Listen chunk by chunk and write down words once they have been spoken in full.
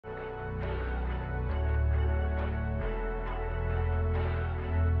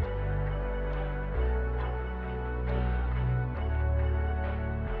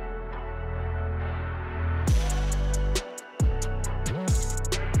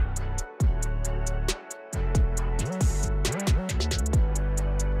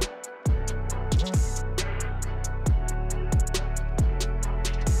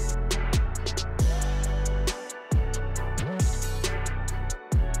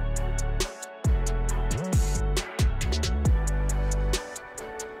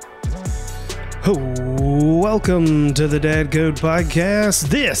Welcome to the Dad Code Podcast.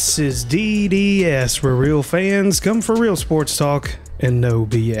 This is DDS, where real fans come for real sports talk and no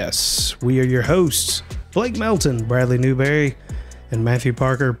BS. We are your hosts, Blake Melton, Bradley Newberry, and Matthew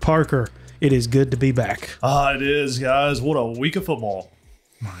Parker. Parker, it is good to be back. It is, guys. What a week of football.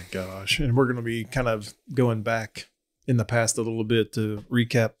 My gosh. And we're going to be kind of going back in the past a little bit to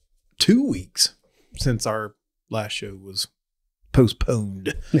recap 2 weeks since our last show was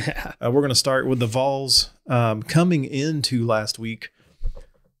postponed. We're going to start with the Vols. Coming into last week,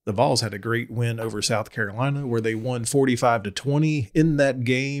 the Vols had a great win over South Carolina where they won 45-20. In that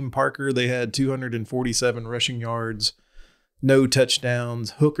game, Parker, they had 247 rushing yards, no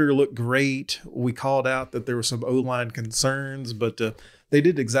touchdowns. Hooker looked great. We called out that there were some O-line concerns, but they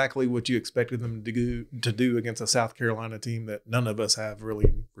did exactly what you expected them to do against a South Carolina team that none of us have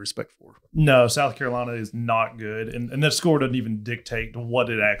really respect for. No, South Carolina is not good, and that score doesn't even dictate what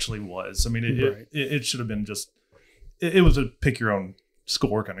it actually was. I mean, it should have been just – it was a pick-your-own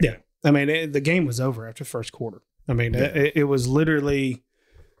score kind of game. I mean, the game was over after the first quarter. I mean, it was literally –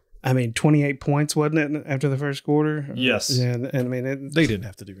 28 points, wasn't it, after the first quarter? Yes. And I mean, they didn't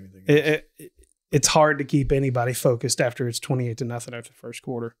have to do anything. It's hard to keep anybody focused after it's 28-0 after the first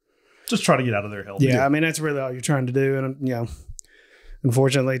quarter. Just try to get out of there healthy. Yeah, I mean, that's really all you're trying to do. And,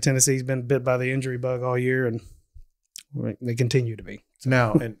 unfortunately, Tennessee's been bit by the injury bug all year, and they continue to be.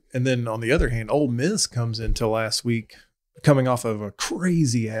 Now, and then on the other hand, Ole Miss comes into last week coming off of a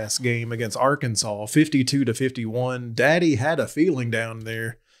crazy-ass game against Arkansas, 52-51. Daddy had a feeling down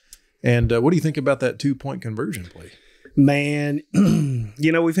there. And what do you think about that 2-point conversion play? Man,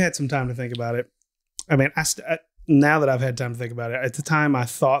 we've had some time to think about it. I mean, now that I've had time to think about it, at the time I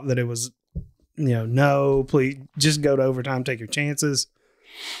thought that it was, no, please just go to overtime, take your chances.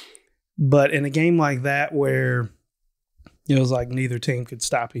 But in a game like that where it was like neither team could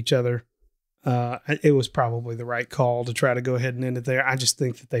stop each other, it was probably the right call to try to go ahead and end it there. I just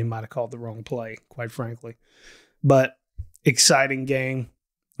think that they might have called the wrong play, quite frankly. But exciting game.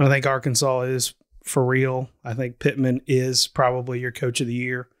 I think Arkansas is for real. I think Pittman is probably your coach of the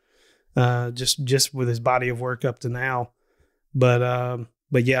year, just with his body of work up to now. But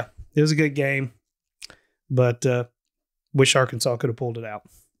yeah, it was a good game. But wish Arkansas could have pulled it out.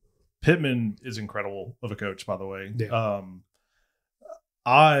 Pittman is incredible of a coach, by the way. Yeah.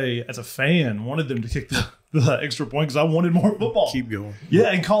 I, as a fan, wanted them to kick the extra point because I wanted more football. Keep going.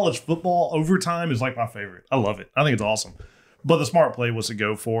 Yeah, and college football overtime is like my favorite. I love it. I think it's awesome. But the smart play was to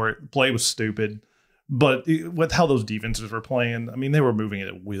go for it. Play was stupid. But with how those defenses were playing, I mean, they were moving it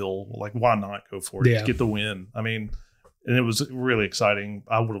at will. Like, why not go for it? Yeah. Just get the win. I mean, and it was really exciting.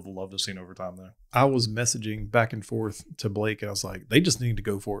 I would have loved to have seen overtime there. I was messaging back and forth to Blake, and I was like, they just need to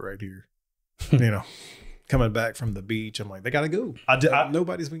go for it right here. Coming back from the beach, I'm like, they got to go.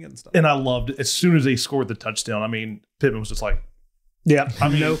 Nobody's been getting stuff. And I loved it. As soon as they scored the touchdown, I mean, Pittman was just like, yeah,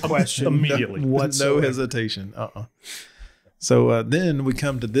 no question. Immediately. No hesitation. So then we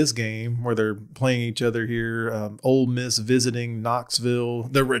come to this game where they're playing each other here. Ole Miss visiting Knoxville.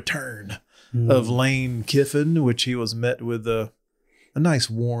 The return of Lane Kiffin, which he was met with a nice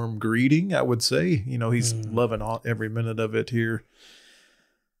warm greeting, I would say. He's loving every minute of it here.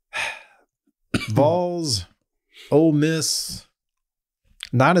 Vols, Ole Miss,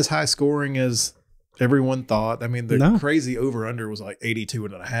 not as high scoring as everyone thought. I mean, the crazy over-under was like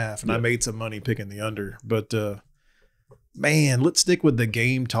 82.5, and I made some money picking the under. But, man, let's stick with the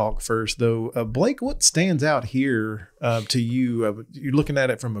game talk first, though. Blake, what stands out here to you? You're looking at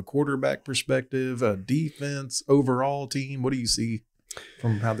it from a quarterback perspective, a defense, overall team. What do you see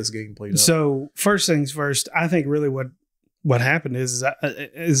from how this game played out? So first things first, I think really what happened is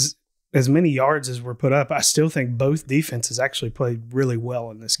as many yards as were put up, I still think both defenses actually played really well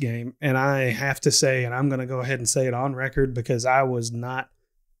in this game. And I have to say, and I'm going to go ahead and say it on record because I was not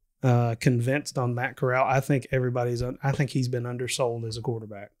convinced on Matt Corral. I think I think he's been undersold as a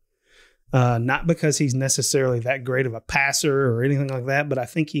quarterback. Not because he's necessarily that great of a passer or anything like that, but I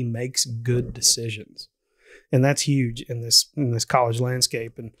think he makes good decisions. And that's huge in this college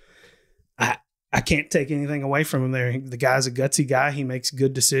landscape. And I can't take anything away from him there. The guy's a gutsy guy. He makes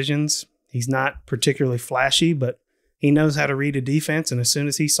good decisions. He's not particularly flashy, but he knows how to read a defense. And as soon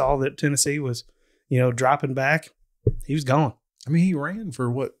as he saw that Tennessee was, dropping back, he was gone. I mean, he ran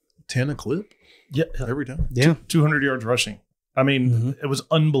for 10 a clip? Yeah. Every time. Yeah. 200 yards rushing. I mean, it was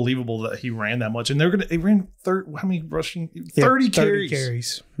unbelievable that he ran that much. And they ran how many rushing? 30 carries. 30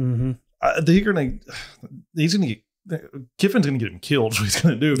 carries. He's going to get Kiffin's going to get him killed. What he's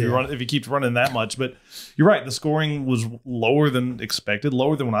going to do if he keeps running that much. But you're right. The scoring was lower than expected,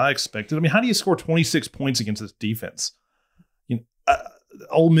 lower than what I expected. I mean, how do you score 26 points against this defense?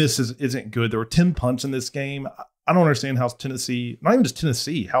 Ole Miss isn't good. There were 10 punts in this game. I don't understand how Tennessee, not even just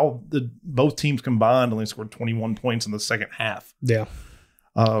Tennessee, how both teams combined only scored 21 points in the second half. Yeah.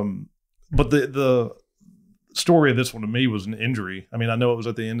 But the story of this one to me was an injury. I mean, I know it was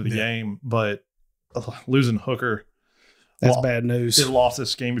at the end of the game, but losing Hooker. That's bad news. It lost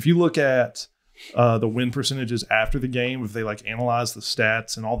this game. If you look at the win percentages after the game, if they like analyze the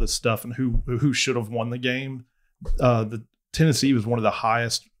stats and all this stuff and who should have won the game, the Tennessee was one of the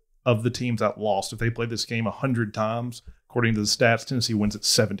highest of the teams that lost. If they played this game 100 times, according to the stats, Tennessee wins it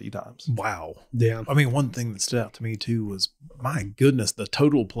 70 times. Wow. Yeah. I mean, one thing that stood out to me too was, my goodness, the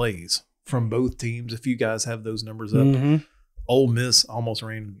total plays from both teams. If you guys have those numbers up, Ole Miss almost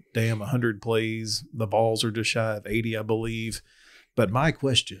ran 100 plays. The Vols are just shy of 80, I believe. But my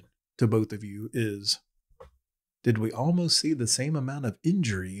question to both of you is, did we almost see the same amount of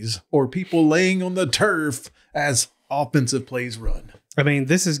injuries or people laying on the turf as offensive plays run? I mean,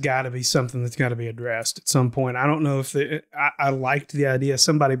 this has got to be something that's got to be addressed at some point. I don't know if I liked the idea.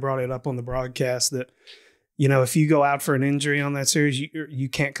 Somebody brought it up on the broadcast that, if you go out for an injury on that series, you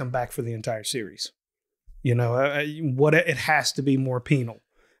can't come back for the entire series. It has to be more penal,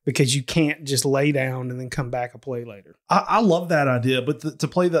 because you can't just lay down and then come back a play later. I love that idea, but but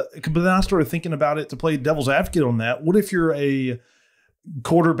then I started thinking about it to play devil's advocate on that. What if you're a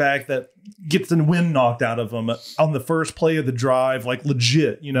quarterback that gets the wind knocked out of them on the first play of the drive, like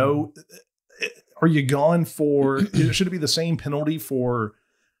legit, are you gone for, should it be the same penalty for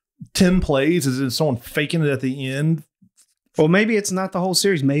 10 plays? Is it someone faking it at the end? Well, maybe it's not the whole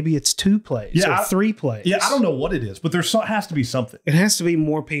series. Maybe it's 2 plays or 3 plays. Yeah, I don't know what it is, but has to be something. It has to be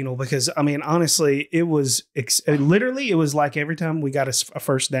more penal, because, I mean, honestly, it was like every time we got a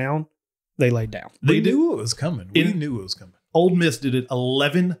first down, they laid down. We knew it was coming. Ole Miss did it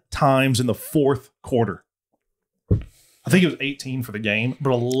 11 times in the fourth quarter. I think it was 18 for the game,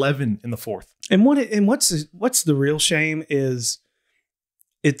 but 11 in the fourth. And what's the real shame is,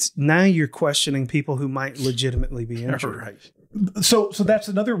 it's now you're questioning people who might legitimately be injured. Right. So that's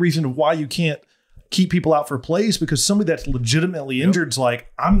another reason why you can't keep people out for plays, because somebody that's legitimately injured is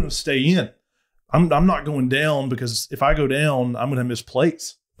like, I'm going to stay in. I'm not going down, because if I go down, I'm going to miss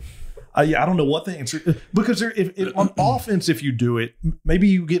plays. I don't know what the answer is, because on offense, if you do it, maybe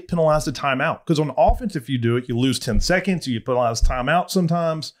you get penalized a timeout. Because on offense, if you do it, you lose 10 seconds, you get penalized timeout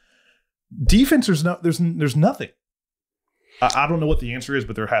sometimes. Defense, there's nothing. I don't know what the answer is,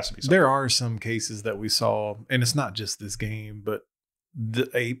 but there has to be something. There are some cases that we saw, and it's not just this game, but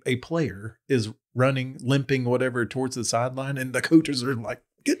a player is running, limping, whatever, towards the sideline, and the coaches are like,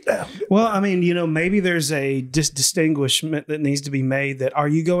 get down. Well, I mean, maybe there's a distinguishment that needs to be made, that are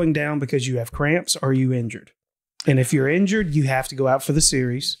you going down because you have cramps, or are you injured? And if you're injured, you have to go out for the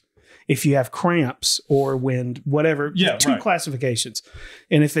series. If you have cramps or wind, whatever, 2 classifications.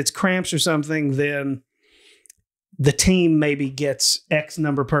 And if it's cramps or something, then the team maybe gets X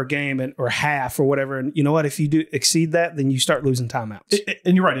number per game or half or whatever. And you know what? If you do exceed that, then you start losing timeouts.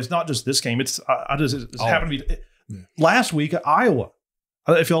 And you're right. It's not just this game. It's happened to be last week at Iowa.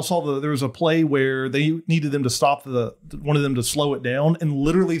 If y'all saw there was a play where they needed them to stop wanted them to slow it down, and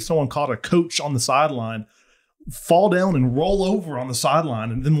literally someone caught a coach on the sideline fall down and roll over on the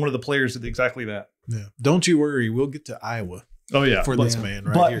sideline, and then one of the players did exactly that. Yeah. Don't you worry. We'll get to Iowa. Oh yeah, for this man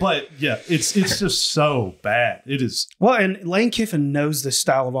right here. But yeah, it's just so bad. It is. Well, and Lane Kiffin knows this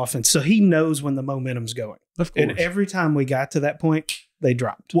style of offense, so he knows when the momentum's going. Of course. And every time we got to that point, they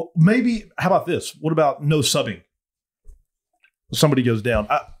dropped. Well, maybe. How about this? What about no subbing? Somebody goes down,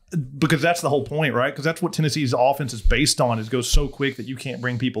 because that's the whole point, right? Because that's what Tennessee's offense is based on: is go so quick that you can't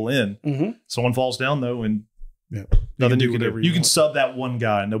bring people in. Mm-hmm. Someone falls down though, and nothing you can do. You can sub that one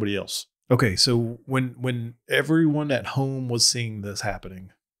guy and nobody else. Okay, so when everyone at home was seeing this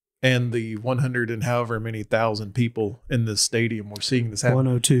happening, and the 100 and however many thousand people in this stadium were seeing this happen,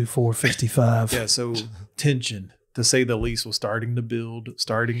 102, 455. Yeah, so tension, to say the least, was starting to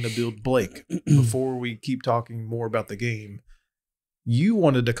build. Blake, before we keep talking more about the game, you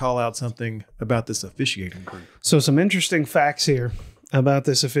wanted to call out something about this officiating crew. So some interesting facts here about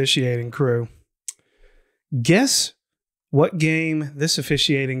this officiating crew. Guess what game this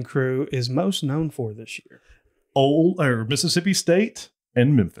officiating crew is most known for this year? Mississippi State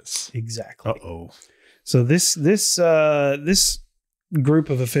and Memphis. Exactly. Uh-oh. So this group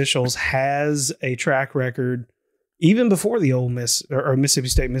of officials has a track record, even before the Ole Miss or Mississippi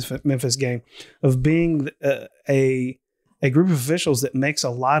State Memphis game, of being a group of officials that makes a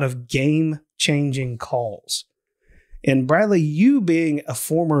lot of game-changing calls. And Bradley, you being a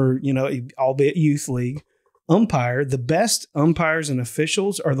former, albeit youth league, umpire, the best umpires and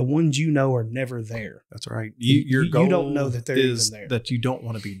officials are the ones you know are never there. That's right. Your goal you don't know that they're is even there. that you don't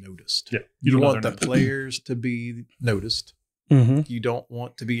want to be noticed. Yeah, you want the players to be noticed. Mm-hmm. You don't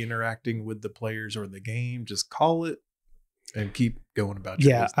want to be interacting with the players or the game. Just call it and keep going about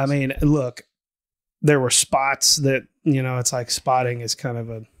your business. I mean, look, there were spots that, it's like spotting is kind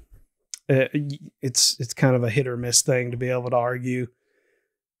of it's kind of a hit or miss thing to be able to argue.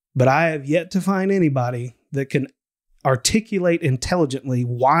 But I have yet to find anybody that can articulate intelligently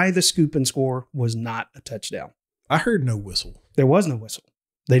why the scoop and score was not a touchdown. I heard no whistle. There was no whistle.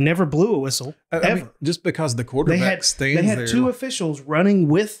 They never blew a whistle, ever. I mean, just because the quarterback stands there. They had two officials running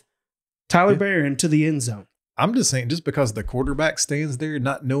with Tyler Barron to the end zone. I'm just saying, just because the quarterback stands there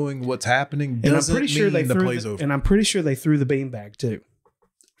not knowing what's happening doesn't mean the play's over. And I'm pretty sure they threw the beanbag too.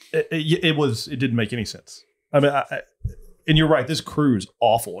 It didn't make any sense. I mean, and you're right, this crew is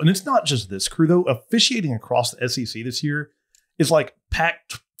awful. And it's not just this crew, though. Officiating across the SEC this year is like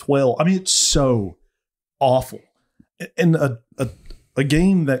Pac-12. I mean, it's so awful. And a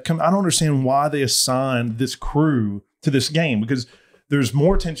game that I don't understand why they assigned this crew to this game, because there's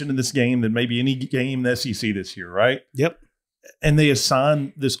more attention in this game than maybe any game in the SEC this year, right? Yep. And they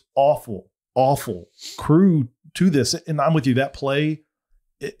assigned this awful, awful crew to this. And I'm with you, that play,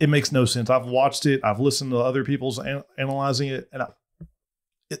 it makes no sense. I've watched it. I've listened to other people's analyzing it, and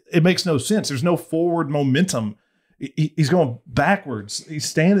it makes no sense. There's no forward momentum. He's going backwards. He's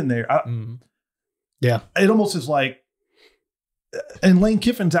standing there. Yeah. It almost is like, and Lane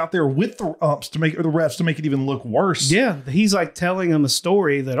Kiffin's out there with the umps the refs to make it even look worse. Yeah, he's like telling them a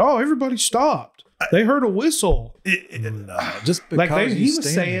story that everybody stopped. They heard a whistle. Just because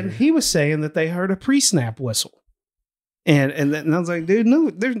he was saying that they heard a pre-snap whistle, and I was like, dude,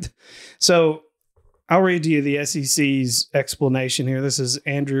 no. So I'll read you the SEC's explanation here. This is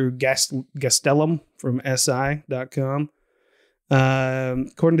Andrew Gastelum from SI.com.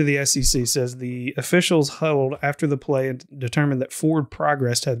 According to the SEC, says the officials huddled after the play and determined that forward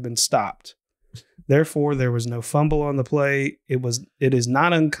progress had been stopped. Therefore, there was no fumble on the play. It is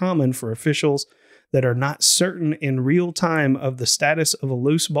not uncommon for officials that are not certain in real time of the status of a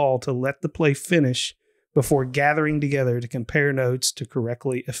loose ball to let the play finish before gathering together to compare notes to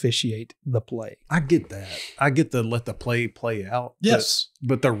correctly officiate the play. I get that. I get to let the play out. Yes.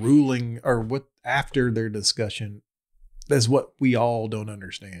 But the ruling or what after their discussion, that's what we all don't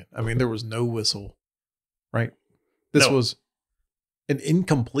understand. I mean, there was no whistle, right? This was an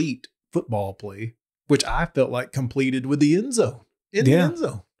incomplete football play, which I felt like completed with the end zone. The end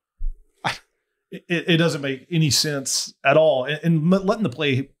zone. It doesn't make any sense at all. And letting the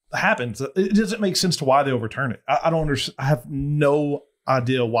play happen, it doesn't make sense to why they overturn it. I don't understand. I have no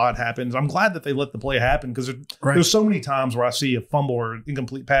idea why it happens. I'm glad that they let the play happen, because there's so many times where I see a fumble or an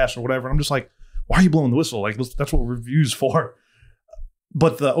incomplete pass or whatever. And I'm just like, why are you blowing the whistle? Like, that's what review's for.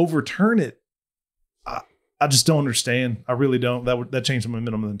 But the overturn it, I just don't understand. I really don't. That changed the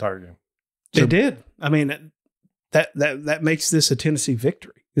momentum of the entire game. It did. I mean, that makes this a Tennessee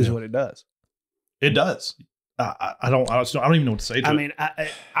victory, is what it does. It does. I don't even know what to say to it. I mean,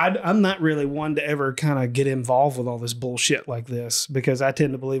 I'm not really one to ever kind of get involved with all this bullshit like this, because I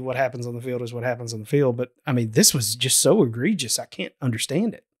tend to believe what happens on the field is what happens on the field. But I mean, this was just so egregious. I can't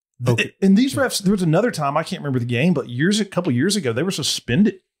understand it. Okay. And these refs, there was another time, I can't remember the game, but a couple years ago, they were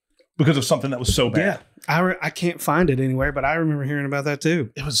suspended because of something that was so bad. Yeah, I can't find it anywhere, but I remember hearing about that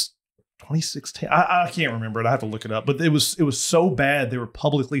too. It was 2016. I can't remember it. I have to look it up. But it was so bad they were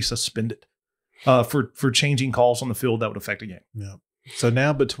publicly suspended for changing calls on the field that would affect a game. Yeah. So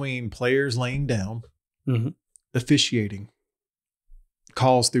now between players laying down, officiating,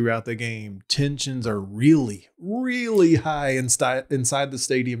 calls throughout the game, tensions are really, really high inside the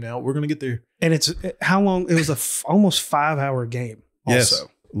stadium now. We're going to get there. And it's how long? It was almost 5-hour game. Also. Yes.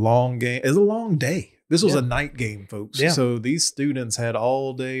 Long game. It was a long day. This was a night game, folks. Yeah. So these students had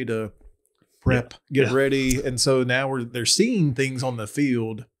all day to prep, get ready. And so now they're seeing things on the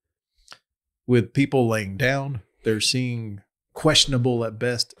field with people laying down. They're seeing questionable at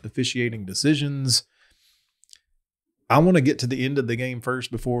best officiating decisions. I want to get to the end of the game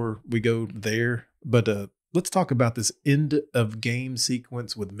first before we go there. But let's talk about this end of game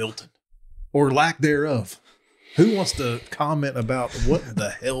sequence with Milton, or lack thereof. Who wants to comment about what the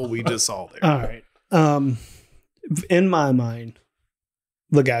hell we just saw there? All right. In my mind,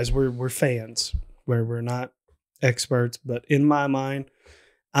 look, guys, we're fans. We're not experts, but in my mind,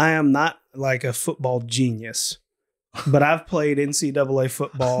 I am not like a football genius. But I've played NCAA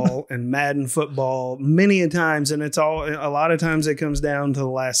football and Madden football many a times, and a lot of times it comes down to the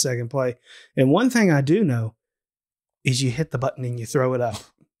last second play. And one thing I do know is you hit the button and you throw it up.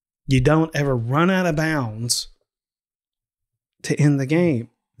 You don't ever run out of bounds to end the game.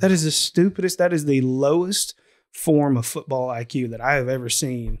 That is the stupidest. That is the lowest form of football IQ that I have ever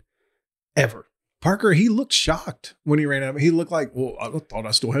seen, ever. Parker, he looked shocked when he ran out. He looked like, well, I thought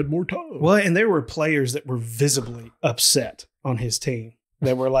I still had more time. Well, and there were players that were visibly upset on his team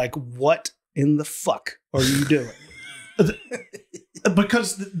that were like, what in the fuck are you doing?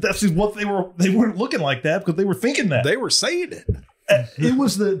 Because that's what they weren't looking like that because they were thinking that. They were saying it. It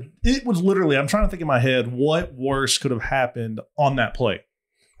was literally, I'm trying to think in my head, what worse could have happened on that play?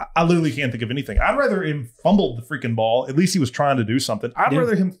 I literally can't think of anything. I'd rather him fumbled the freaking ball. At least he was trying to do something. I'd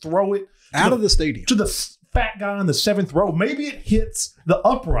rather him throw it out of the stadium to the fat guy in the 7th row. Maybe it hits the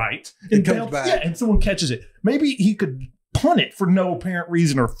upright and comes back. Yeah, and someone catches it. Maybe he could punt it for no apparent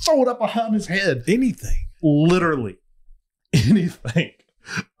reason or throw it up behind his head. Anything. Literally anything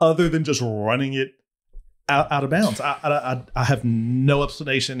other than just running it out of bounds. I have no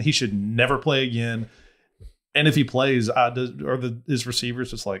explanation. He should never play again. And if he plays, his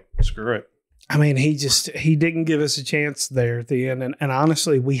receivers just like, screw it. I mean, he didn't give us a chance there at the end. And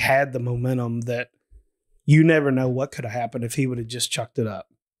honestly, we had the momentum that you never know what could have happened if he would have just chucked it up.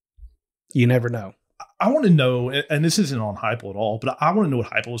 You never know. I want to know, and this isn't on Heupel at all, but I want to know what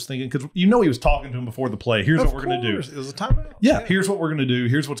Heupel was thinking because he was talking to him before the play. Here's what we're going to do. It was a timeout. Yeah, here's what we're going to do.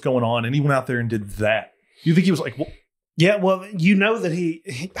 Here's what's going on. And he went out there and did that. You think he was like, well, yeah, well, you know that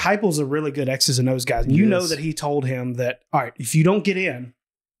Heupel's a really good X's and O's guy. You know that he told him that, all right, if you don't get in,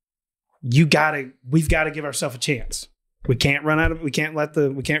 we've got to give ourselves a chance. We can't run out of, we can't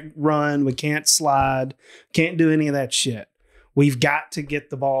run, we can't slide, can't do any of that shit. We've got to get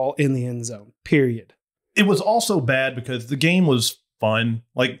the ball in the end zone, period. It was also bad because the game was fun.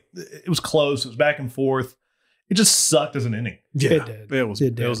 Like, it was close. It was back and forth. It just sucked as an inning. Yeah, it did.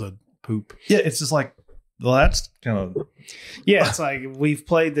 It was a poop. Yeah, it's just like, well, that's kind of... Yeah, it's like we've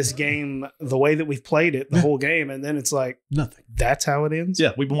played this game the way that we've played it the whole game, and then it's like... Nothing. That's how it ends?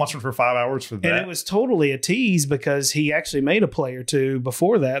 Yeah, we've been watching for 5 hours for that. And it was totally a tease because he actually made a play or two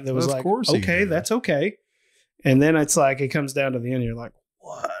before that was like, okay, that's okay. And then it's like, it comes down to the end, you're like,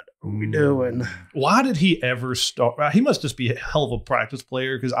 what are we doing? Why did he ever start? He must just be a hell of a practice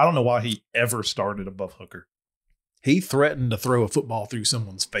player because I don't know why he ever started above hooker. He threatened to throw a football through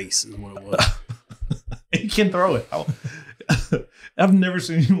someone's face is what it was. He can throw it. I've never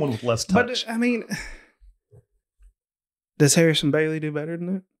seen anyone with less touch. But, I mean, does Harrison Bailey do better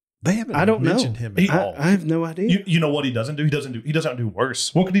than that? They haven't mentioned him at all. I have no idea. You know what he doesn't do? He doesn't do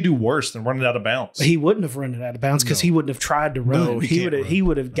worse. What could he do worse than run it out of bounds? He wouldn't have run it out of bounds because he wouldn't have tried to run it. He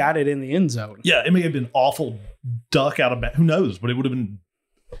would have got it in the end zone. Yeah, it may have been awful duck out of bounds. Who knows? But it would have been.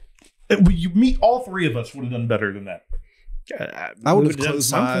 All three of us would have done better than that. I would have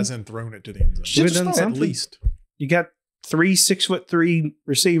closed my eyes and thrown it to the end zone. Should have done something. At least. You got 3 6'3"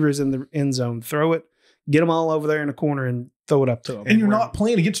 receivers in the end zone. Throw it. Get them all over there in the corner and throw it up to them. And you're not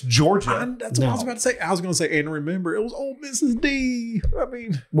playing against Georgia. That's what I was about to say. I was going to say, and remember, it was Ole Miss's D. I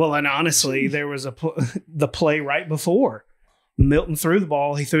mean. Well, and honestly, there was the play right before. Milton threw the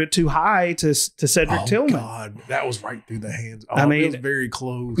ball. He threw it too high to Cedric Tillman. God, that was right through the hands. I mean, it was very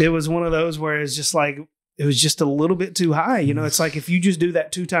close. It was one of those where it's just like, it was just a little bit too high. You know, it's like if you just do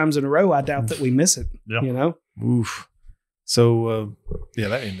that 2 times in a row, I doubt that we miss it. Yeah. You know? Oof. So,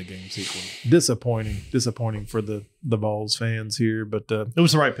 that ended the game sequence. Disappointing for the Vols fans here, but it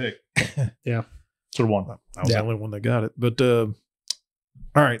was the right pick. Yeah. Sort of one. I was the only one that got it. But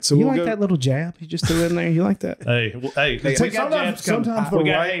all right, so you like that little jab you just threw in there? You like that? Hey, sometimes we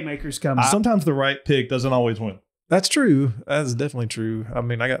got haymakers coming. Sometimes the right pick doesn't always win. That's true. That's definitely true. I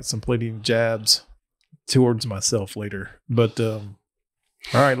mean, I got some plenty jabs towards myself later. But all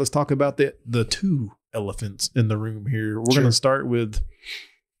right, let's talk about the 2 elephants in the room here. We're going to start with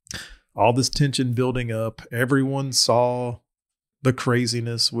all this tension building up. Everyone saw the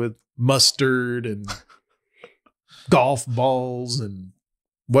craziness with mustard and golf balls and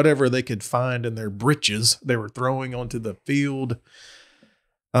whatever they could find in their britches they were throwing onto the field.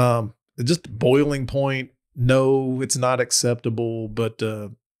 Just boiling point. No, it's not acceptable, but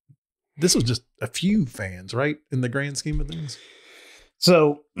this was just a few fans, right? In the grand scheme of things.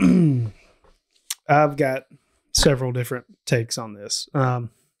 So I've got several different takes on this.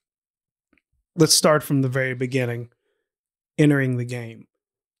 Let's start from the very beginning. Entering the game.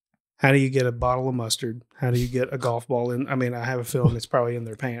 How do you get a bottle of mustard? How do you get a golf ball in? I mean, I have a feeling it's probably in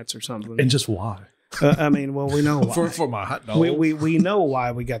their pants or something. And just why? I mean, well, we know why. for my hot dog. We know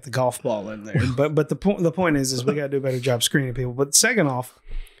why we got the golf ball in there. But the point is we got to do a better job screening people. But second off,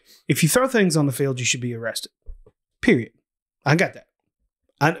 if you throw things on the field, you should be arrested. Period. I got that.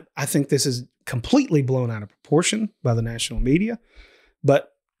 I think this is completely blown out of proportion by the national media.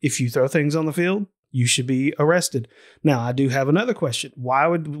 But if you throw things on the field, you should be arrested. Now, I do have another question. Why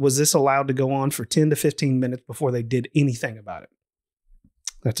was this allowed to go on for 10 to 15 minutes before they did anything about it?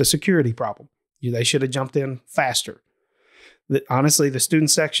 That's a security problem. They should have jumped in faster. Honestly, the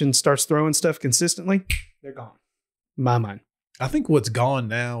student section starts throwing stuff consistently, they're gone. In my mind. I think what's gone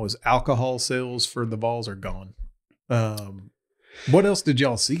now is alcohol sales for the Vols are gone. What else did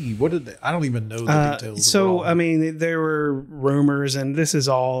y'all see? What did I don't even know the details. So, I mean, there were rumors, and this is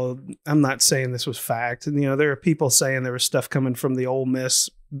all, I'm not saying this was fact. And, there are people saying there was stuff coming from the Ole Miss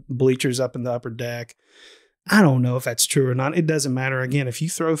bleachers up in the upper deck. I don't know if that's true or not. It doesn't matter. Again, if you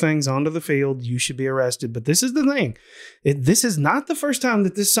throw things onto the field, you should be arrested. But this is the thing. This is not the first time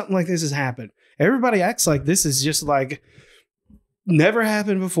that something like this has happened. Everybody acts like this is just like never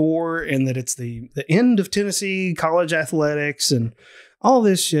happened before, and that it's the end of Tennessee college athletics and all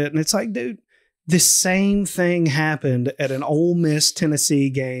this shit. And it's like, dude, the same thing happened at an Ole Miss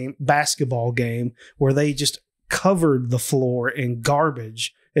Tennessee basketball game, where they just covered the floor in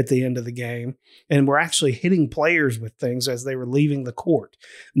garbage at the end of the game and were actually hitting players with things as they were leaving the court.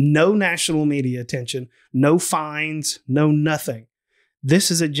 No national media attention, no fines, no nothing. This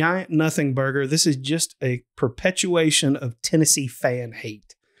is a giant nothing burger. This is just a perpetuation of Tennessee fan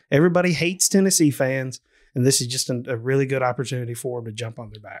hate. Everybody hates Tennessee fans, and this is just a really good opportunity for them to jump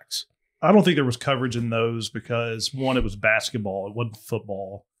on their backs. I don't think there was coverage in those because, one, it was basketball. It wasn't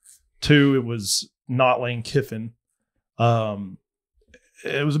football. Two, it was not Lane Kiffin.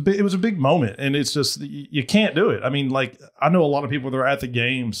 It was a big moment, and it's just, you can't do it. I mean, like, I know a lot of people that are at the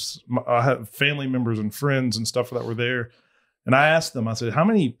games. I have family members and friends and stuff that were there. And I asked them, I said, how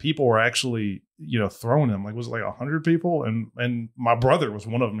many people were actually, throwing them? Like, was it like 100 people? And my brother was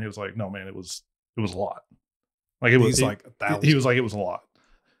one of them. He was like, no, man, it was a lot. Like, it was like 1,000. He was like, it was a lot.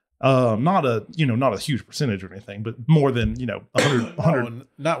 Not a huge percentage or anything, but more than, 100.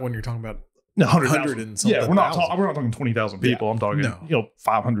 Not when you're talking about 100 and something. Yeah, we're not talking 20,000 people. Yeah. I'm talking,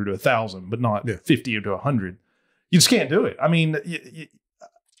 500 to 1,000, but not 50 to 100. You just can't do it. I mean,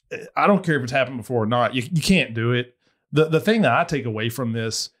 I don't care if it's happened before or not. You can't do it. The thing that I take away from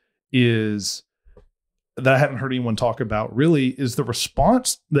this is that I haven't heard anyone talk about really is the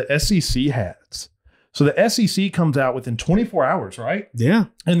response the SEC has. So the SEC comes out within 24 hours, right? Yeah.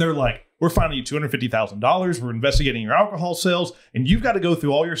 And they're like, we're fining you $250,000. We're investigating your alcohol sales, and you've got to go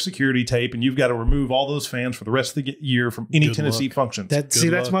through all your security tape, and you've got to remove all those fans for the rest of the year from any Tennessee functions.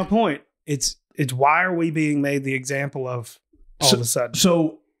 That's my point. It's why are we being made the example of all of a sudden?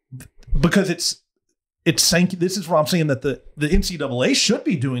 So because it's this is where I'm saying that the NCAA should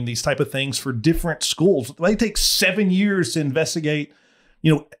be doing these type of things for different schools. They take 7 years to investigate.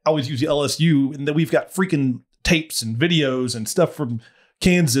 I always use the LSU, and then we've got freaking tapes and videos and stuff from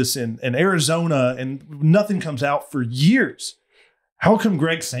Kansas and Arizona, and nothing comes out for years. How come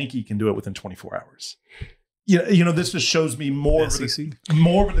Greg Sankey can do it within 24 hours? This just shows me more of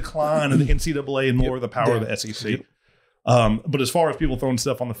a decline of the NCAA and more of the power of the SEC. Yep. But as far as people throwing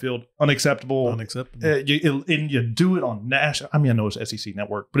stuff on the field, unacceptable. You do it on national. I mean, I know it's SEC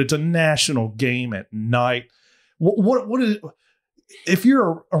Network, but it's a national game at night. What is? If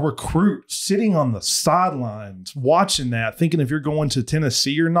you're a recruit sitting on the sidelines watching that, thinking if you're going to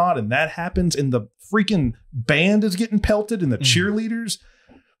Tennessee or not, and that happens, and the freaking band is getting pelted and the cheerleaders,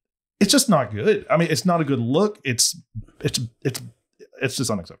 it's just not good. I mean, it's not a good look. It's just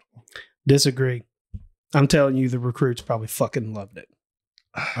unacceptable. Disagree. I'm telling you, the recruits probably fucking loved it.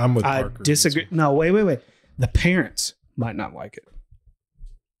 I'm with I Parker. disagree. No, wait. The parents might not like it.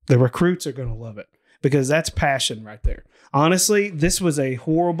 The recruits are going to love it because that's passion right there. Honestly, this was a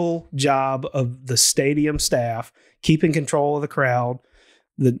horrible job of the stadium staff keeping control of the crowd.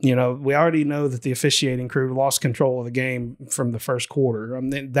 We already know that the officiating crew lost control of the game from the first quarter.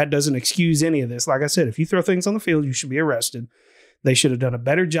 That doesn't excuse any of this. Like I said, if you throw things on the field, you should be arrested. They should have done a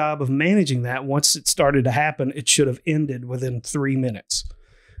better job of managing that. Once it started to happen, it should have ended within 3 minutes.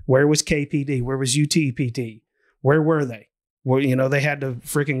 Where was KPD? Where was UTPT? Where were they? Well, they had to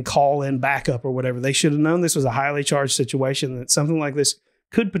freaking call in backup or whatever. They should have known this was a highly charged situation, that something like this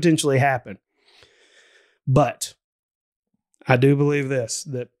could potentially happen. But I do believe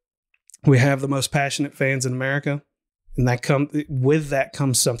that we have the most passionate fans in America. And with that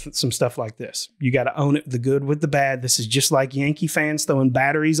comes some stuff like this. You got to own it, the good with the bad. This is just like Yankee fans throwing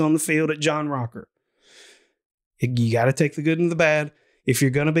batteries on the field at John Rocker. You got to take the good and the bad. If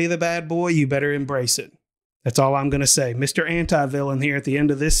you're going to be the bad boy, you better embrace it. That's all I'm going to say. Mr. Anti-Villain here at the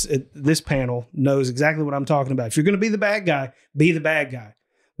end of this panel knows exactly what I'm talking about. If you're going to be the bad guy, be the bad guy.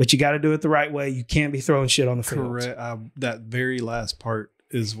 But you got to do it the right way. You can't be throwing shit on the field. Correct. That very last part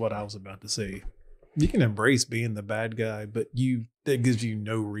is what I was about to say. You can embrace being the bad guy, but that gives you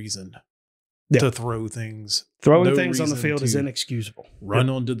no reason to throw things. Throwing things on the field is inexcusable. Run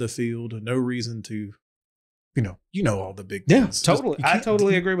onto the field, no reason to, you know all the big things. Just, totally. I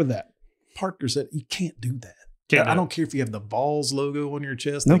totally agree with that. Parker said you can't do that. I don't care if you have the Vols logo on your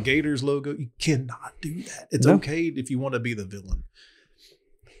chest, the Gators logo. You cannot do that. It's okay if you want to be the villain.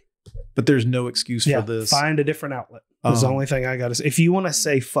 But there's no excuse for this. Find a different outlet. That's the only thing I got to say. If you want to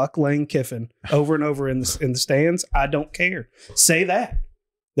say fuck Lane Kiffin over and over in the stands, I don't care. Say that.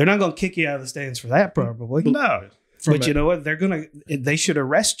 They're not going to kick you out of the stands for that, probably. No. But you know what? They should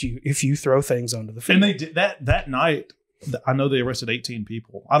arrest you if you throw things onto the field. And they did that night. I know they arrested 18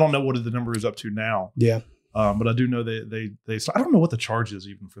 people. I don't know what the number is up to now. Yeah. But I do know they I don't know what the charge is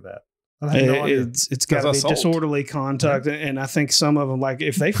even for that. It's got to be disorderly conduct, and I think some of them, like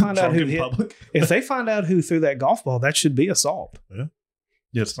if they find out if they find out who threw that golf ball, that should be assault. Yeah,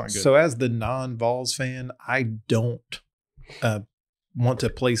 it's not good. So as the non-Vols fan, I don't want to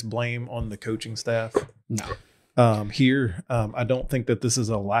place blame on the coaching staff. No. I don't think that this is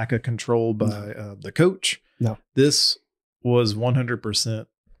a lack of control by the coach. No, this was 100%.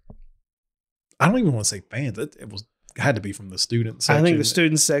 I don't even want to say fans. It had to be from the student section. I think the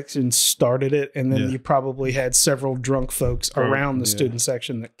student section started it, and then you probably had several drunk folks around the student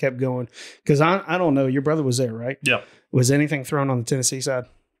section that kept going. Because I don't know, your brother was there, right? Yeah. Was anything thrown on the Tennessee side?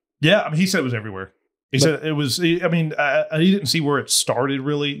 Yeah, I mean, he said it was everywhere. He said it was. I mean, he didn't see where it started.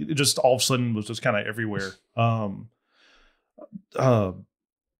 Really, it just all of a sudden was just kind of everywhere.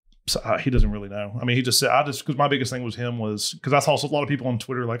 So he doesn't really know. I mean, he just said, because my biggest thing was because I saw a lot of people on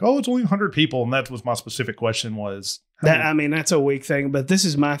Twitter like, oh, it's only 100 people. And that was my specific question was. That's a weak thing, but this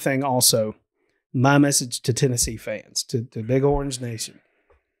is my thing also. My message to Tennessee fans, to Big Orange Nation.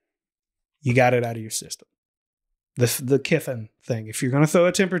 You got it out of your system. The Kiffin thing. If you're going to throw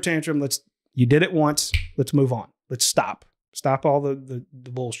a temper tantrum, you did it once. Let's move on. Let's stop. Stop all the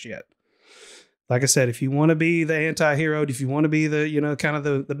bullshit. Like I said, if you want to be the anti-hero, if you want to be the, kind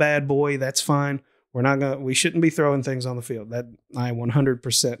of the bad boy, that's fine. We shouldn't be throwing things on the field. That I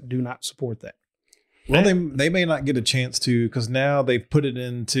 100% do not support that. Well, they may not get a chance to, because now they've put it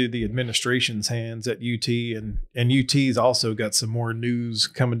into the administration's hands at UT, and UT's also got some more news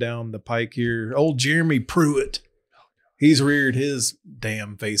coming down the pike here. Old Jeremy Pruitt, he's reared his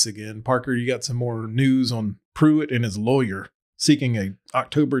damn face again. Parker, you got some more news on Pruitt and his lawyer seeking a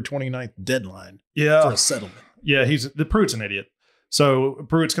October 29th deadline for a settlement. Yeah, Pruitt's an idiot. So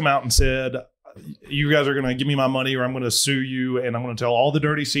Pruitt's come out and said, you guys are going to give me my money or I'm going to sue you, and I'm going to tell all the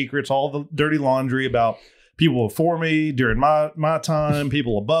dirty secrets, all the dirty laundry about people before me during my time,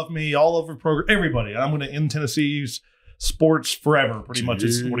 people above me, all over the program, everybody. I'm going to end Tennessee's sports forever, pretty much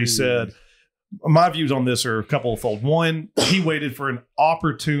is what he said. My views on this are a couple of fold. One, he waited for an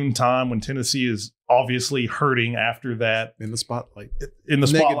opportune time when Tennessee is obviously hurting after that. In the spotlight.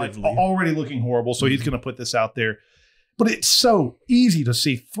 Already looking horrible. So he's going to put this out there. But it's so easy to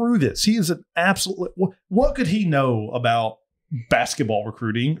see through this. He is an absolute. What could he know about basketball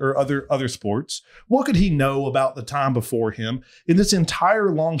recruiting or other sports? What could he know about the time before him? In this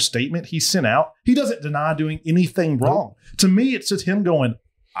entire long statement he sent out, he doesn't deny doing anything wrong. Nope. To me, it's just him going,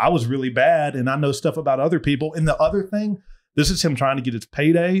 I was really bad and I know stuff about other people. And the other thing, this is him trying to get his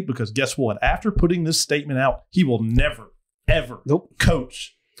payday, because guess what? After putting this statement out, he will never, ever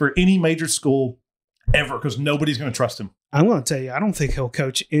coach for any major school ever, because nobody's going to trust him. I'm going to tell you, I don't think he'll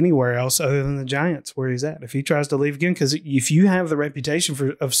coach anywhere else other than the Giants where he's at. If he tries to leave again, because if you have the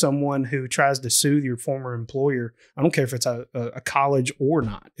reputation of someone who tries to sue your former employer, I don't care if it's a college or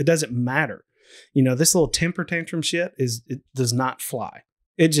not. It doesn't matter. This little temper tantrum shit it does not fly.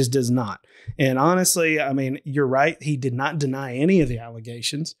 It just does not. And honestly, I mean, you're right. He did not deny any of the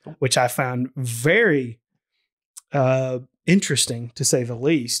allegations, which I found very interesting, to say the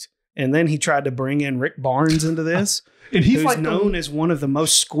least. And then he tried to bring in Rick Barnes into this, and he's like known as one of the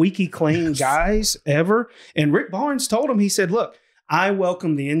most squeaky clean guys ever. And Rick Barnes told him, he said, look, I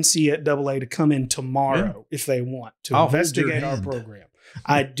welcome the NCAA to come in tomorrow if they want to investigate our program.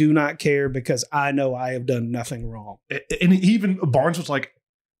 I do not care, because I know I have done nothing wrong. And even Barnes was like,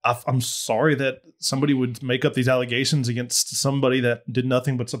 I'm sorry that somebody would make up these allegations against somebody that did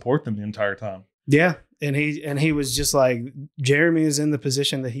nothing but support them the entire time. Yeah. And he was just like, Jeremy is in the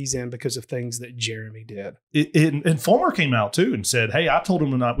position that he's in because of things that Jeremy did. And Fulmer came out too and said, hey, I told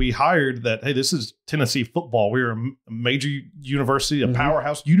him when we hired that, hey, this is Tennessee football. We're a major university, a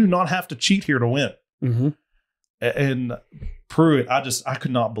powerhouse. You do not have to cheat here to win. Mm-hmm. And Pruitt, I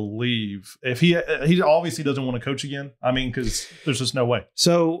could not believe if he obviously doesn't want to coach again. I mean, because there's just no way.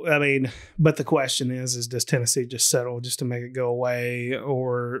 So, I mean, but the question is does Tennessee just settle just to make it go away,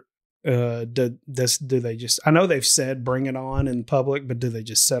 or do they just? I know they've said bring it on in public, but do they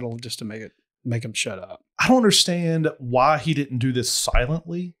just settle just to make them shut up? I don't understand why he didn't do this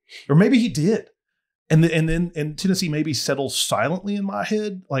silently, or maybe he did. And then Tennessee maybe settles silently in my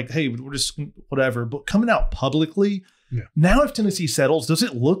head, like, hey, we're just whatever. But coming out publicly, now if Tennessee settles, does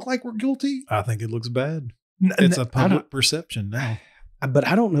it look like we're guilty? I think it looks bad. It's a public perception now. But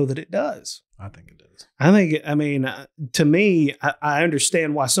I don't know that it does. I think it does. I mean, to me, I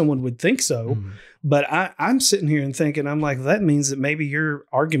understand why someone would think so, but I'm sitting here and thinking, I'm like, that means that maybe your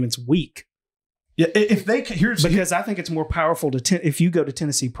argument's weak. Yeah, if they because I think it's more powerful if you go to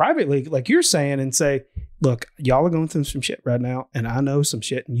Tennessee privately, like you're saying, and say, look, y'all are going through some shit right now, and I know some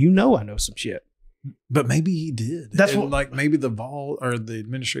shit, and I know some shit. But maybe he did. That's and maybe the Vol or the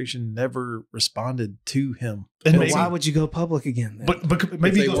administration never responded to him. And why would you go public again? Then? But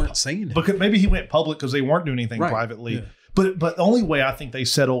maybe they weren't saying it. Because maybe he went public because they weren't doing anything privately. Yeah. But the only way I think they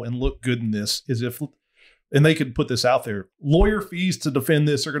settle and look good in this is if. And they could put this out there. Lawyer fees to defend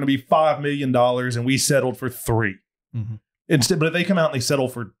this are going to be $5 million, and we settled for $3 million. Instead, but if they come out and they settle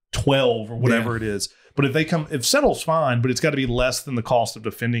for 12 or whatever it is, but if settle's fine, but it's got to be less than the cost of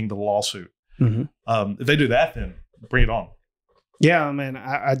defending the lawsuit. If they do that, then bring it on. Yeah, I mean,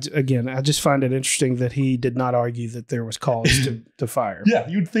 I just find it interesting that he did not argue that there was cause to fire. Yeah,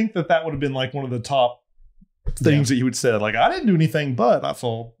 you'd think that would have been like one of the top things that you would say. Like, I didn't do anything, but I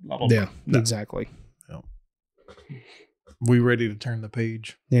saw. Yeah, exactly. We ready to turn the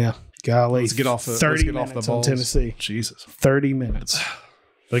page? Yeah. Golly. Let's get off the 30 minutes on Tennessee. Jesus. 30 minutes.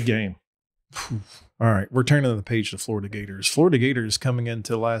 The game. All right. We're turning the page to Florida Gators. Florida Gators coming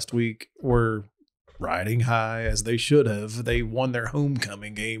into last week were riding high as they should have. They won their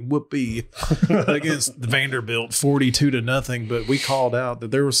homecoming game, whoopee, against Vanderbilt 42-0. But we called out that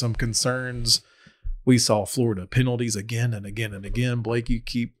there were some concerns. We saw Florida penalties again and again and again. Blake, you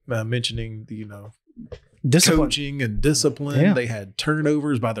keep mentioning, coaching and discipline. Yeah. They had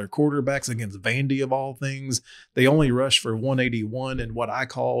turnovers by their quarterbacks against Vandy of all things. They only rushed for 181, and what I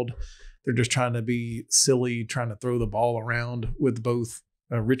called, they're just trying to be silly, trying to throw the ball around with both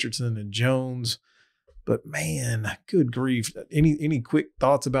Richardson and Jones. But man, good grief. Any quick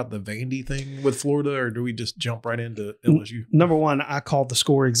thoughts about the Vandy thing with Florida, or do we just jump right into LSU? Number one, I called the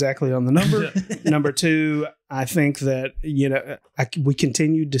score exactly on the number. Number two, I think that, we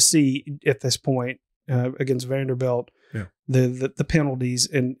continued to see at this point, against Vanderbilt, the penalties,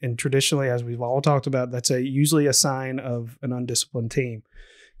 and traditionally, as we've all talked about, that's usually a sign of an undisciplined team.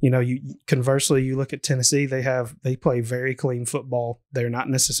 Conversely, you look at Tennessee; they play very clean football. They're not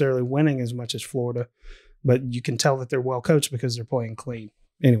necessarily winning as much as Florida, but you can tell that they're well coached because they're playing clean.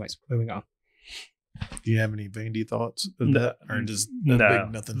 Anyways, moving on. Do you have any Vandy thoughts of that, or just big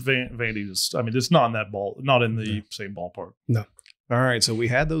nothing? Vandy just, it's not in that not in the same ballpark. No. All right, so we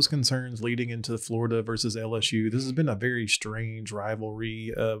had those concerns leading into Florida versus LSU. This has been a very strange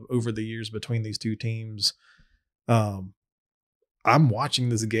rivalry over the years between these two teams. I'm watching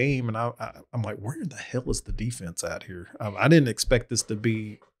this game, and I'm like, where the hell is the defense at here? I didn't expect this to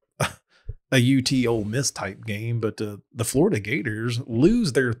be a UT Ole Miss type game, but the Florida Gators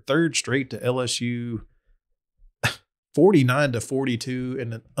lose their third straight to LSU 49-42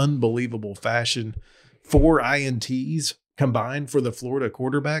 in an unbelievable fashion. 4 INTs combined for the Florida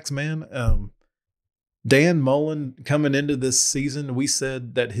quarterbacks, man. Dan Mullen coming into this season, we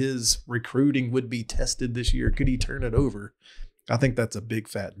said that his recruiting would be tested this year. Could he turn it over? I think that's a big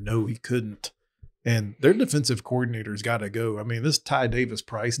fat no, he couldn't. And their defensive coordinator's got to go. This Ty Davis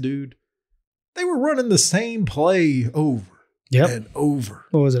Price dude, they were running the same play over and over.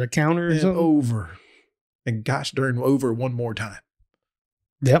 What was it, a counter or something? Over. And gosh darn, over one more time.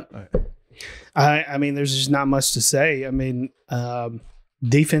 Yep. There's just not much to say.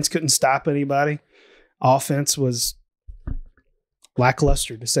 Defense couldn't stop anybody. Offense was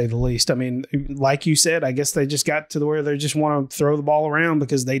lackluster, to say the least. Like you said, I guess they just got to where they just want to throw the ball around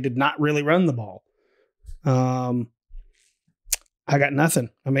because they did not really run the ball. I got nothing.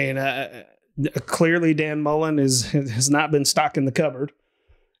 Clearly Dan Mullen has not been stocking the cupboard,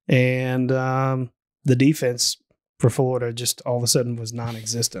 and the defense for Florida just all of a sudden was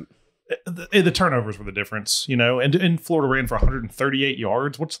non-existent. The turnovers were the difference, and Florida ran for 138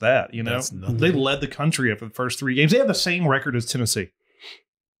 yards. What's that? They led the country after the first 3 games. They have the same record as Tennessee.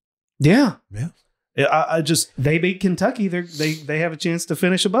 Yeah. They beat Kentucky. They have a chance to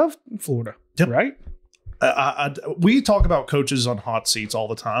finish above Florida. Yep. Right. We talk about coaches on hot seats all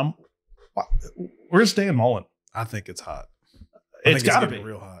the time. Where's Dan Mullen? I think it's hot. It's got to be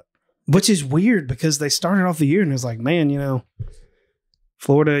real hot. Which is weird because they started off the year and it was like, man,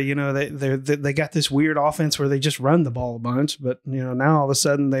 Florida, they got this weird offense where they just run the ball a bunch, but now all of a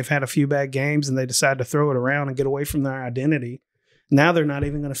sudden they've had a few bad games and they decide to throw it around and get away from their identity. Now they're not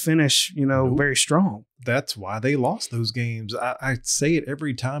even going to finish, Nope. very strong. That's why they lost those games. I say it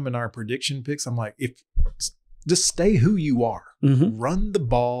every time in our prediction picks. I'm like, just stay who you are, run the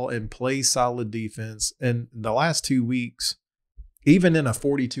ball and play solid defense. And the last 2 weeks, even in a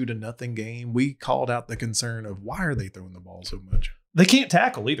 42-0 game, we called out the concern of why are they throwing the ball so much? They can't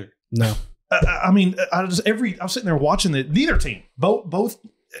tackle either. No. I mean, I was sitting there watching neither team. Both.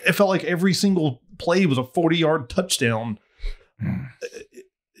 It felt like every single play was a 40-yard touchdown.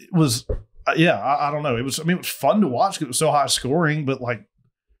 It was, I don't know. It was fun to watch because it was so high scoring, but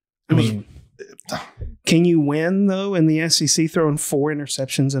can you win though in the SEC throwing 4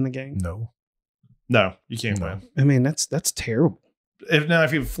 interceptions in a game? No, you can't win. I mean, that's terrible.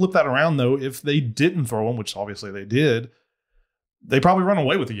 If you flip that around though, if they didn't throw them, which obviously they did, they probably run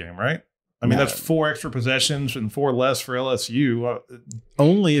away with the game, right? I mean, that's 4 extra possessions and 4 less for LSU.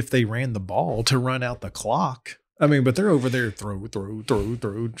 Only if they ran the ball to run out the clock. I mean, but they're over there throw.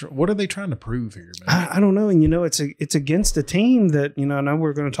 What are they trying to prove here, man? I don't know. And it's against a team that I know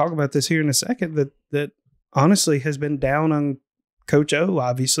we're going to talk about this here in a second. That honestly has been down on Coach O,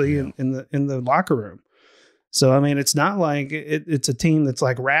 obviously in the locker room. So I mean, it's not like it's a team that's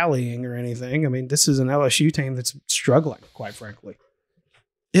like rallying or anything. I mean, this is an LSU team that's struggling, quite frankly.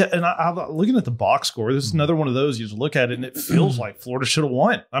 Yeah, and I'm looking at the box score. This is another one of those you just look at it and it feels like Florida should have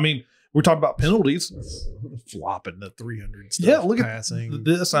won. I mean, we're talking about penalties. Flopping the 300 stuff. Yeah, look passing. at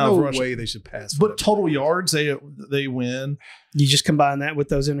this. No way they should pass. But total yards, they win. You just combine that with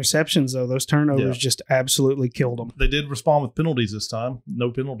those interceptions, though. Those turnovers just absolutely killed them. They did respond with penalties this time.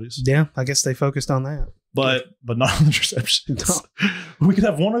 No penalties. Yeah, I guess they focused on that. But not on interceptions. No. We could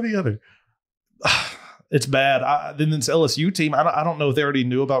have one or the other. It's bad. Then this LSU team, I don't know if they already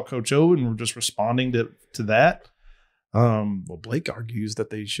knew about Coach O and were just responding to that. Well, Blake argues that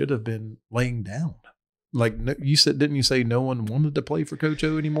they should have been laying down. Like didn't you say no one wanted to play for Coach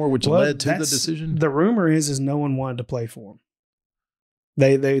O anymore, which led to the decision? The rumor is no one wanted to play for him.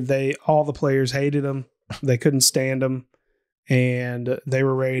 They all the players hated him. They couldn't stand him, and they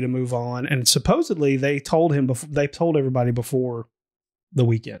were ready to move on. And supposedly they told everybody before the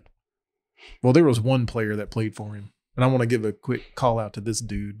weekend. Well, there was one player that played for him, and I want to give a quick call out to this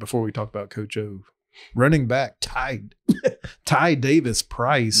dude before we talk about Coach O. Running back Ty Davis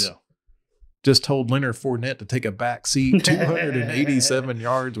Price just told Leonard Fournette to take a back seat. 287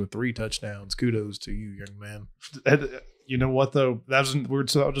 yards with 3 touchdowns. Kudos to you, young man. You know what though? I was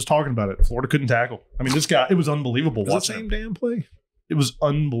just talking about it. Florida couldn't tackle. I mean, this guy. It was unbelievable. The same damn play. It was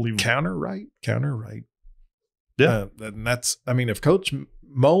unbelievable. Counter right. Yeah, and that's. I mean, if Coach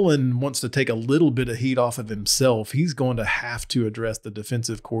Mullen wants to take a little bit of heat off of himself, he's going to have to address the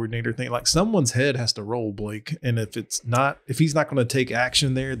defensive coordinator thing. Like someone's head has to roll, Blake. And if he's not going to take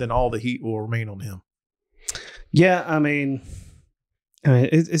action there, then all the heat will remain on him. Yeah. I mean,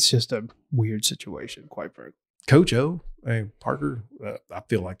 it's just a weird situation, quite frankly. Coach O, Parker, I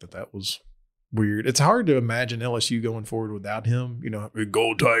feel like that was weird. It's hard to imagine LSU going forward without him.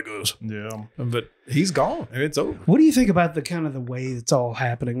 Go Tigers. Yeah, but he's gone and it's over. What do you think about the way it's all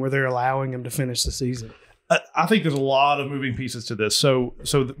happening, where they're allowing him to finish the season? I think there's a lot of moving pieces to this. So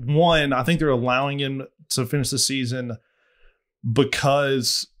one, I think they're allowing him to finish the season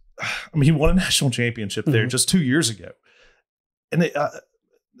because, he won a national championship there just 2 years ago, and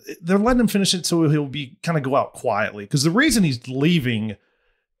they're letting him finish it so he'll be kind of go out quietly. Because the reason he's leaving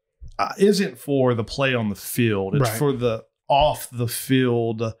isn't for the play on the field. It's for the off the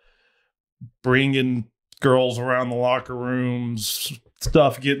field, bringing girls around the locker rooms,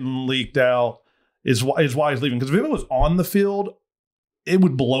 stuff getting leaked out is why he's leaving. Because if it was on the field, it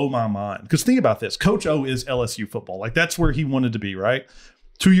would blow my mind. Because think about this. Coach O is LSU football. Like that's where he wanted to be, right?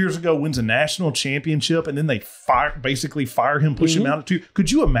 2 years ago, wins a national championship, and then they basically fire him, push him out at 2.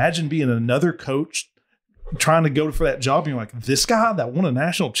 Could you imagine being another coach trying to go for that job? And you're like, this guy that won a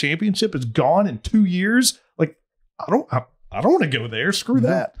national championship is gone in 2 years. Like, I don't want to go there. Screw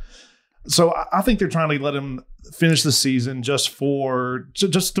that. So I think they're trying to let him finish the season just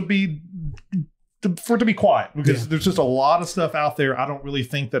to be quiet, because there's just a lot of stuff out there. I don't really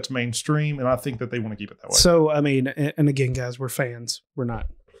think that's mainstream, and I think that they want to keep it that way. So, I mean, and again, guys, we're fans. We're not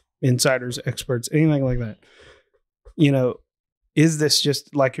insiders, experts, anything like that. Is this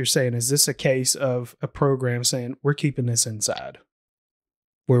just like you're saying? Is this a case of a program saying we're keeping this inside,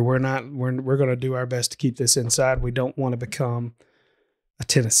 where we're going to do our best to keep this inside? We don't want to become a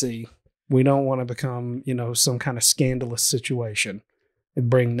Tennessee. We don't want to become some kind of scandalous situation and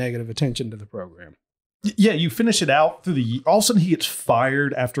bring negative attention to the program. Yeah, you finish it out through the year. All of a sudden, he gets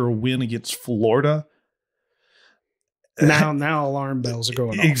fired after a win against Florida. Now alarm bells are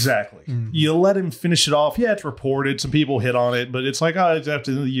going off. Exactly. You let him finish it off. Yeah, it's reported. Some people hit on it, but it's like, oh, it's after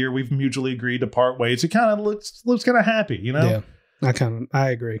the end of the year. We've mutually agreed to part ways. It kind of looks kind of happy, you know? Yeah,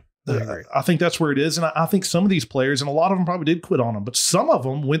 I agree. I think that's where it is. And I think some of these players, and a lot of them probably did quit on him, but some of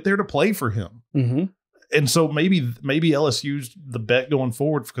them went there to play for him. Mm-hmm. And so maybe LSU's the bet going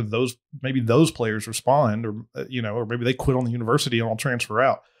forward because those players respond, or or maybe they quit on the university and I'll transfer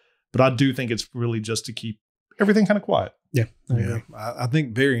out. But I do think it's really just to keep everything kind of quiet. Yeah, I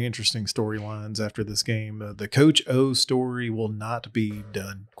think very interesting storylines after this game. The Coach O story will not be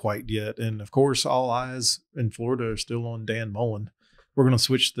done quite yet, and of course, all eyes in Florida are still on Dan Mullen. We're going to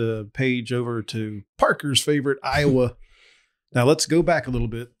switch the page over to Parker's favorite, Iowa. Now let's go back a little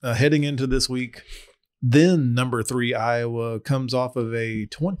bit. Heading into this week. Then number 3, Iowa comes off of a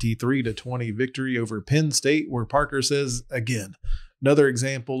 23-20 victory over Penn State, where Parker says, again, another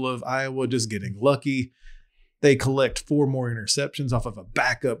example of Iowa just getting lucky. They collect 4 more interceptions off of a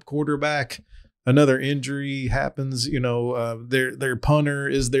backup quarterback. Another injury happens. Their punter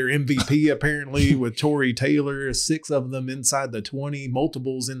is their MVP apparently with Torrey Taylor, 6 of them inside the 20,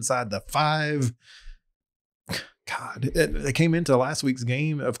 multiples inside the 5. God, they came into last week's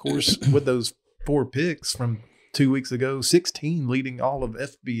game, of course, with those 4 picks from 2 weeks ago, 16 leading all of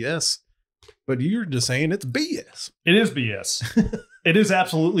FBS. But you're just saying it's BS. It is BS. It is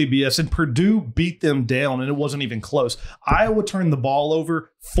absolutely BS. And Purdue beat them down, and it wasn't even close. Iowa turned the ball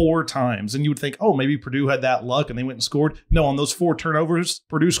over 4 times, and you would think, oh, maybe Purdue had that luck and they went and scored. No, on those 4 turnovers,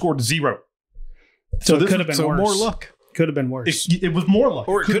 Purdue scored 0. So it could have been worse. More luck. Could have been worse. It was more luck.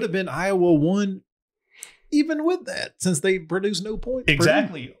 Or it could have been Iowa won even with that, since they produced no points.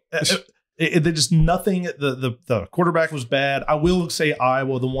 Exactly. They just nothing. The quarterback was bad. I will say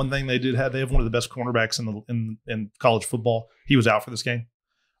Iowa. The one thing they have one of the best cornerbacks in college football. He was out for this game.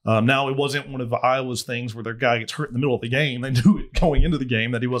 Now it wasn't one of Iowa's things where their guy gets hurt in the middle of the game. They knew it going into the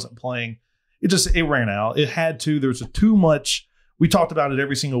game that he wasn't playing. It ran out. It had to. There's too much. We talked about it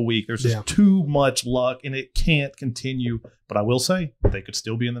every single week. There's just too much luck, and it can't continue. But I will say they could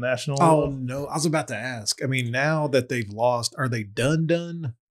still be in the national. Oh no, I was about to ask. I mean, now that they've lost, are they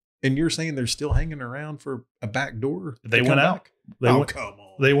done? And you're saying they're still hanging around for a back door? They went out. Come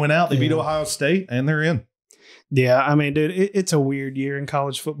on. They went out. They beat Ohio State, and they're in. Yeah, I mean, dude, it's a weird year in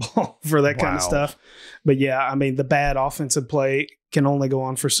college football for that kind of stuff. But yeah, I mean, the bad offensive play can only go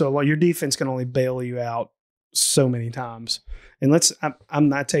on for so long. Your defense can only bail you out so many times. And I'm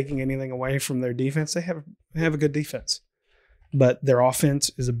not taking anything away from their defense. They have a good defense, but their offense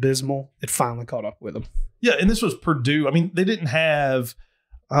is abysmal. It finally caught up with them. Yeah, and this was Purdue. I mean, they didn't have.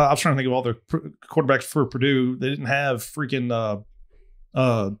 I was trying to think of all their quarterbacks for Purdue. They didn't have freaking.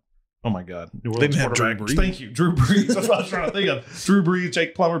 Oh my God! New Orleans they didn't have Drew Brees. Thank you, Drew Brees. That's what I was trying to think of. Drew Brees,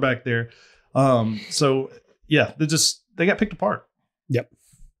 Jake Plummer back there. So yeah, they got picked apart. Yep.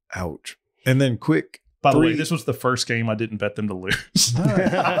 Ouch. And then quick. By the way, this was the first game I didn't bet them to lose.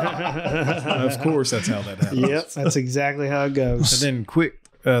 Of course, that's how that happens. Yep, that's exactly how it goes. And then quick,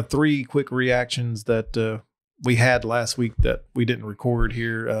 3 quick reactions that we had last week that we didn't record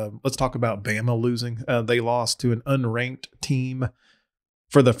here. Let's talk about Bama losing. They lost to an unranked team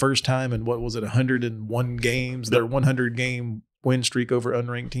for the first time in, 101 games. Their 100-game win streak over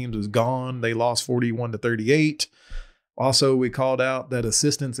unranked teams is gone. They lost 41-38. Also, we called out that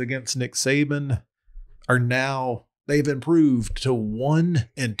assistants against Nick Saban they've improved to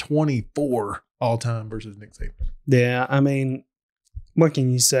 1-24 all time versus Nick Saban. Yeah, I mean, what can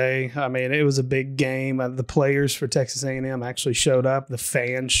you say? I mean, it was a big game. The players for Texas A&M actually showed up. The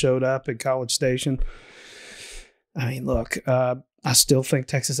fans showed up at College Station. I mean, look, I still think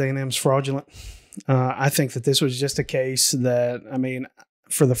Texas A&M is fraudulent. I think that this was just a case that, I mean,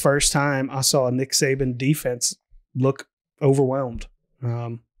 for the first time, I saw a Nick Saban defense look overwhelmed.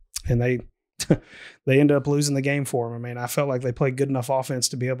 And they ended up losing the game for him. I mean, I felt like they played good enough offense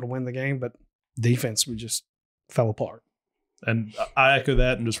to be able to win the game, but defense just fell apart. And I echo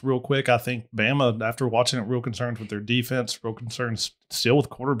that. And just real quick, I think Bama, after watching it, real concerns with their defense, real concerns still with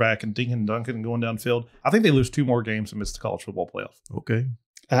quarterback and Dinkin Duncan and going downfield. I think they lose 2 more games and miss the college football playoff. Okay.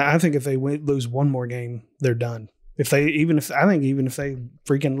 I think if they lose 1 more game, they're done. Even if they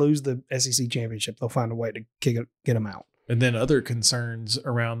freaking lose the SEC championship, they'll find a way to get them out. And then other concerns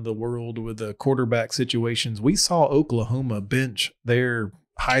around the world with the quarterback situations. We saw Oklahoma bench their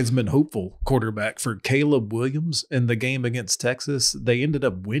Heisman hopeful quarterback for Caleb Williams in the game against Texas. They ended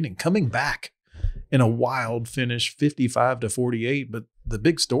up winning, coming back in a wild finish, 55-48. But the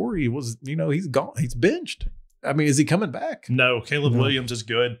big story was, he's gone. He's benched. I mean, is he coming back? No, Caleb Williams is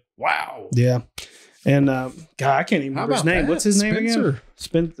good. Wow. Yeah. And God, I can't even remember his name. What's his name again?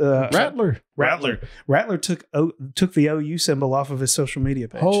 Rattler. Rattler took the OU symbol off of his social media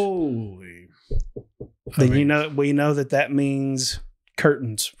page. Holy. Then we know that means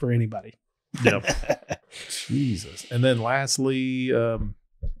curtains for anybody. Yep. Jesus. And then lastly,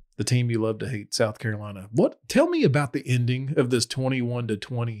 the team you love to hate, South Carolina. Tell me about the ending of this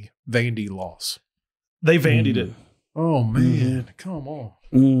 21-20 Vandy loss. They vandied it. Oh man, come on.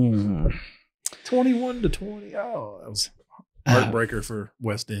 21-20. Oh, that was heartbreaker for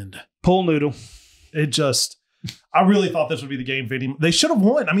West End. Pool noodle. I really thought this would be the game. Vandy, they should have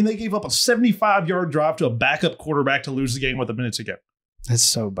won. I mean, they gave up a 75-yard drive to a backup quarterback to lose the game with a minute to go. That's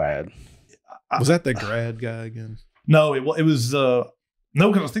so bad. Was that the grad guy again? No, it was no,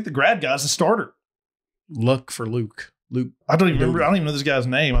 because I think the grad guy's the starter. Luck for Luke. I don't even remember. I don't even know this guy's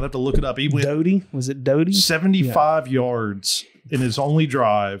name. I'd have to look it up. He went Doty? Was it Doty? 75 yards in his only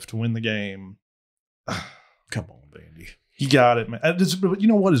drive to win the game. Come on, Vandy. You got it, man. You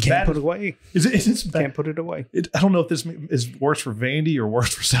know what is Can't bad? put it away. Is it bad? Can't put it away. I don't know if this is worse for Vandy or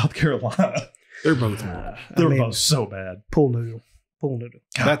worse for South Carolina. They're both both so bad. Pool noodle.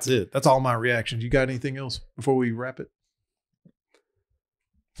 God. That's it. That's all my reactions. You got anything else before we wrap it?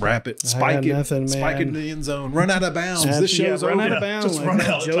 Wrap it. Spike it. Nothing, Spike it in the end zone. Run out of bounds. This show's run over. out of bounds. Just run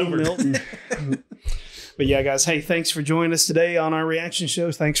out. Joe Milton. But yeah, guys, hey, thanks for joining us today on our reaction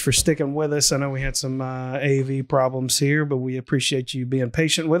shows. Thanks for sticking with us. I know we had some AV problems here, but we appreciate you being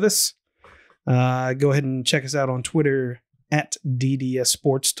patient with us. Go ahead and check us out on Twitter at DDS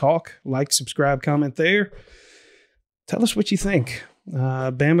Sports Talk. Like, subscribe, comment there. Tell us what you think.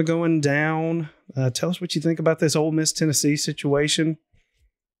 Bama going down. Tell us what you think about this Ole Miss Tennessee situation.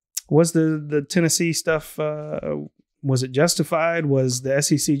 Was the Tennessee stuff, was it justified? Was the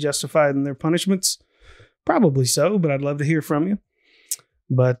SEC justified in their punishments? Probably so, but I'd love to hear from you.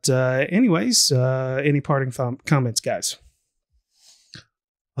 But anyways, any parting comments, guys?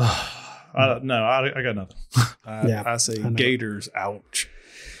 No, I got nothing. I say Gators, ouch.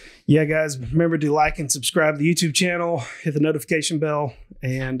 Yeah, guys, remember to like and subscribe to the YouTube channel, hit the notification bell,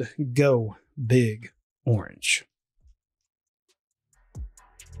 and go Big Orange.